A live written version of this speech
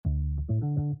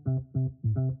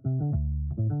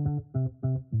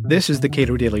This is the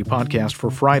Cato Daily Podcast for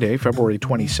Friday, February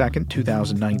 22nd,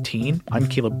 2019. I'm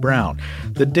Caleb Brown.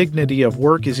 The dignity of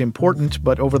work is important,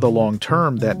 but over the long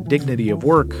term, that dignity of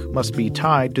work must be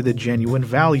tied to the genuine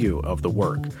value of the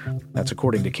work. That's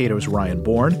according to Cato's Ryan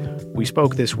Bourne. We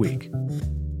spoke this week.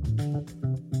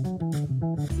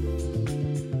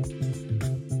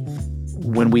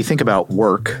 When we think about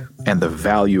work and the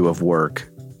value of work,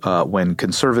 when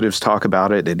conservatives talk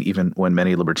about it, and even when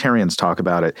many libertarians talk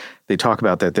about it, they talk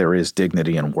about that there is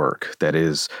dignity in work, that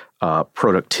is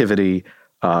productivity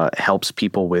helps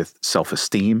people with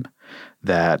self-esteem,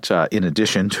 that in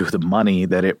addition to the money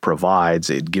that it provides,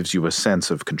 it gives you a sense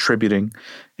of contributing,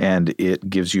 and it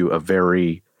gives you a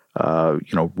very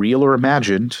real or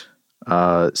imagined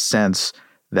sense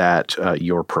that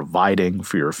you're providing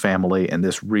for your family, and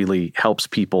this really helps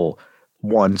people,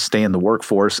 one, stay in the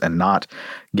workforce and not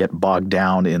get bogged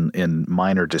down in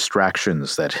minor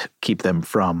distractions that keep them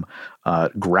from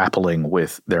grappling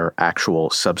with their actual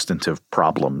substantive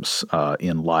problems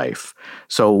in life.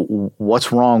 So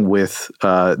what's wrong with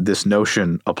this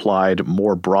notion applied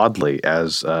more broadly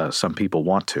as some people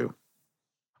want to?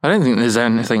 I don't think there's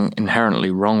anything inherently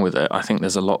wrong with it. I think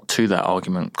there's a lot to that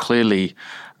argument. Clearly,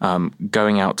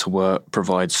 going out to work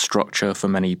provides structure for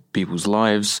many people's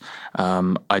lives.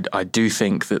 I do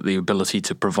think that the ability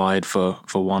to provide for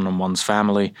one and one's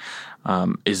family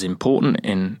is important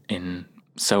in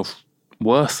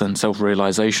self-worth and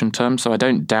self-realization terms, so I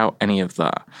don't doubt any of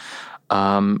that.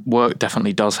 Work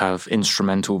definitely does have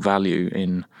instrumental value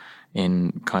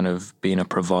in kind of being a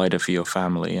provider for your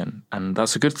family, and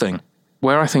that's a good thing.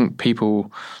 Where I think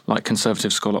people like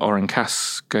conservative scholar Oren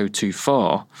Cass go too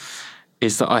far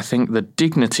is that I think the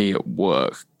dignity at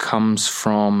work comes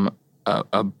from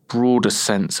a broader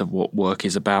sense of what work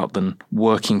is about than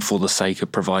working for the sake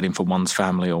of providing for one's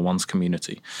family or one's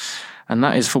community. And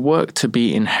that is, for work to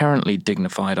be inherently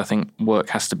dignified, I think work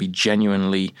has to be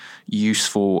genuinely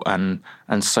useful and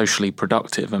socially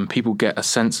productive. And people get a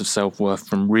sense of self-worth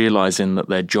from realizing that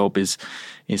their job is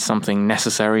something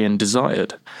necessary and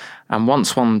desired. And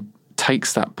once one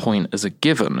takes that point as a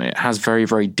given, it has very,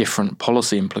 very different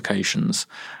policy implications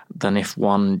than if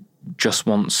one just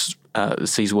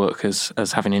sees work as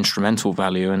having instrumental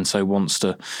value and so wants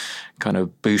to kind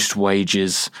of boost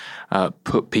wages,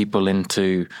 put people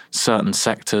into certain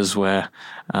sectors where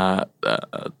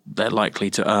they're likely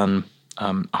to earn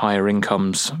higher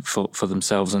incomes for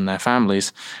themselves and their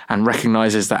families, and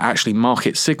recognizes that actually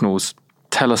market signals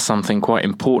tell us something quite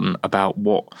important about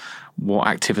what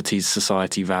activities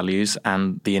society values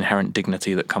and the inherent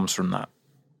dignity that comes from that.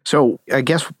 So I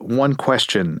guess one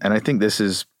question, and I think this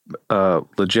is a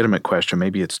legitimate question,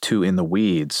 maybe it's too in the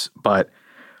weeds, but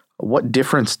what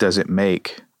difference does it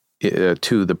make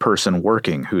to the person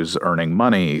working who's earning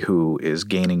money, who is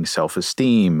gaining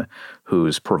self-esteem,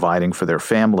 who's providing for their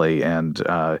family, and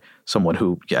someone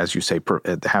who, as you say,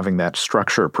 having that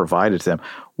structure provided to them?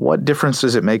 What difference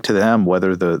does it make to them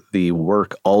whether the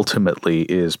work ultimately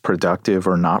is productive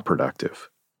or not productive?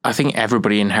 I think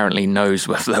everybody inherently knows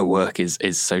whether their work is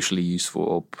socially useful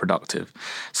or productive.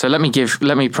 So let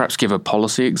me perhaps give a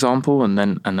policy example, and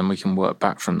then we can work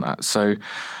back from that. So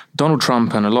Donald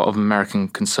Trump and a lot of American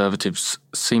conservatives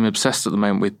seem obsessed at the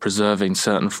moment with preserving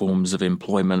certain forms of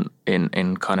employment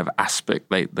in kind of aspect.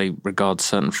 They regard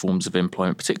certain forms of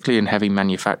employment, particularly in heavy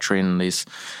manufacturing and these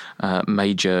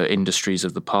major industries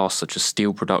of the past, such as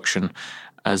steel production,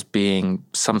 as being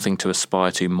something to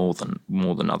aspire to more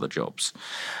than other jobs.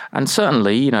 And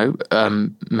certainly,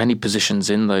 many positions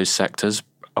in those sectors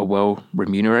are well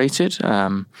remunerated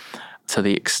to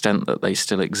the extent that they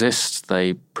still exist.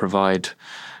 They provide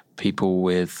people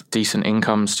with decent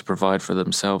incomes to provide for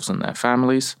themselves and their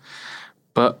families.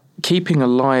 But keeping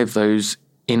alive those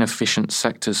inefficient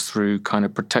sectors through kind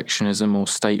of protectionism or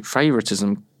state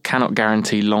favoritism cannot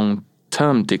guarantee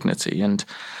long-term dignity. And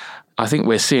I think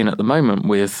we're seeing at the moment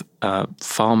with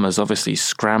farmers obviously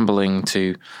scrambling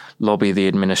to lobby the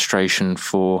administration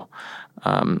for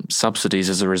subsidies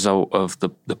as a result of the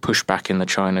pushback in the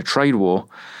China trade war,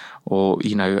 or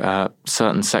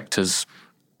certain sectors,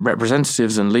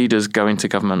 representatives and leaders going to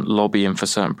government lobbying for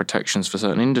certain protections for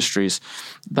certain industries.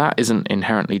 That isn't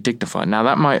inherently dignified. Now,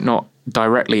 that might not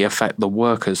directly affect the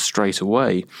workers straight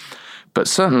away, but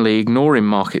certainly ignoring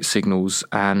market signals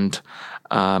and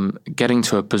getting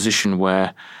to a position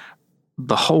where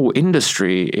the whole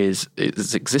industry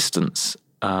its existence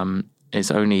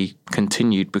is only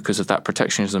continued because of that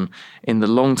protectionism in the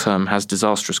long term has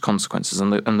disastrous consequences.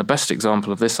 And the best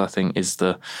example of this, I think, is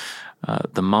the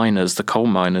miners, the coal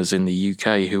miners in the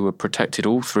UK, who were protected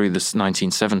all through the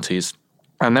 1970s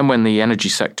And then when the energy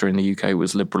sector in the UK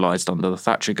was liberalised under the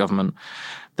Thatcher government,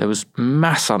 there was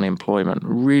mass unemployment,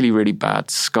 really, really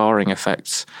bad scarring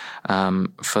effects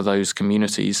for those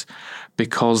communities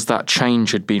because that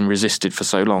change had been resisted for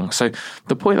so long. So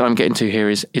the point that I'm getting to here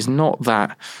is not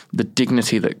that the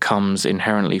dignity that comes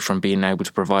inherently from being able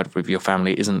to provide with your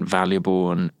family isn't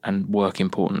valuable and work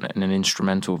important and an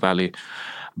instrumental value,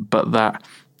 but that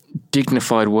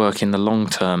dignified work in the long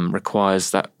term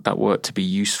requires that work to be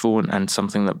useful and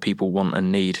something that people want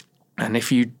and need. And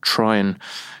if you try and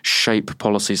shape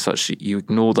policies such that you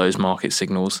ignore those market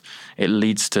signals, it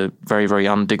leads to very, very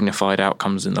undignified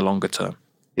outcomes in the longer term.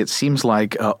 It seems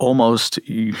like almost,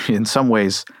 in some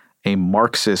ways, a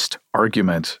Marxist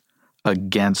argument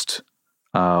against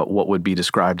what would be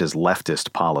described as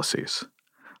leftist policies.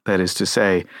 That is to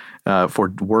say,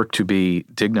 for work to be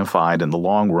dignified in the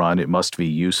long run, it must be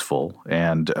useful.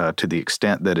 And to the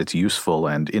extent that it's useful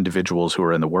and individuals who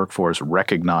are in the workforce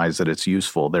recognize that it's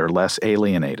useful, they're less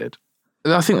alienated.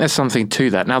 I think there's something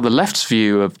to that. Now, the left's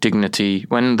view of dignity,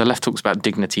 when the left talks about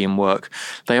dignity in work,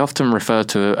 they often refer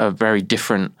to a very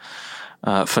different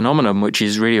phenomenon, which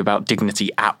is really about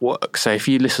dignity at work. So if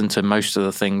you listen to most of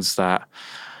the things that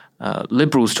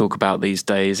liberals talk about these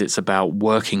days, it's about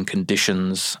working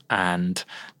conditions and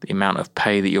the amount of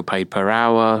pay that you're paid per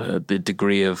hour, the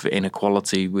degree of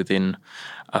inequality within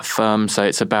a firm. So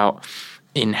it's about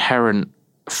inherent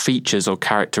features or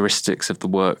characteristics of the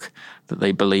work that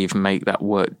they believe make that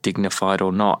work dignified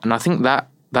or not. And I think that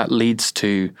leads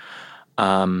to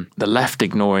the left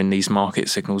ignoring these market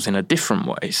signals in a different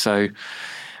way. So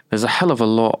there's a hell of a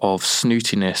lot of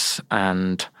snootiness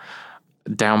and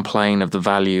downplaying of the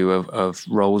value of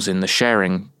roles in the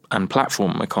sharing and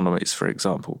platform economies, for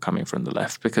example, coming from the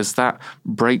left, because that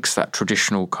breaks that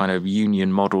traditional kind of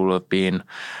union model of being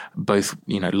both,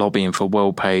 lobbying for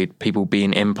well-paid people,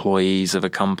 being employees of a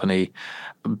company,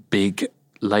 big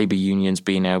labour unions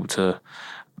being able to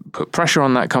put pressure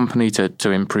on that company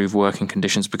to improve working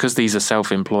conditions. Because these are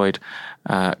self-employed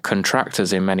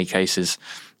contractors in many cases,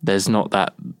 there's not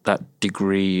that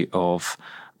degree of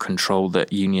control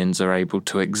that unions are able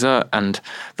to exert, and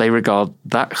they regard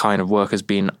that kind of work as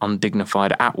being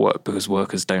undignified at work because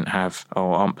workers don't have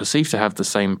or aren't perceived to have the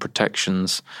same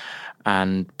protections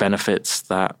and benefits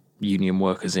that union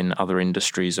workers in other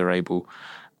industries are able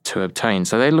to obtain.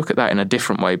 So they look at that in a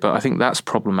different way, but I think that's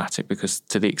problematic because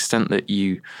to the extent that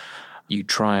you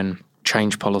try and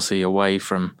change policy away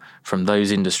from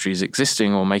those industries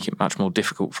existing or make it much more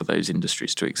difficult for those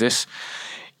industries to exist,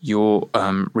 you're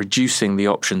reducing the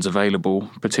options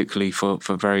available, particularly for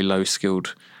very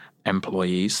low-skilled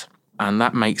employees. And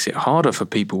that makes it harder for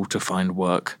people to find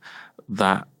work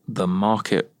that the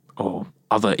market or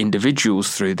other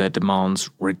individuals through their demands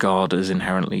regard as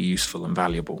inherently useful and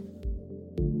valuable.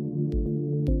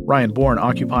 Ryan Bourne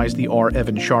occupies the R.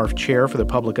 Evan Scharf Chair for the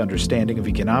Public Understanding of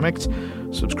Economics.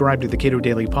 Subscribe to the Cato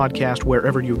Daily Podcast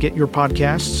wherever you get your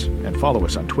podcasts and follow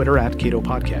us on Twitter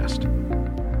 @CatoPodcast.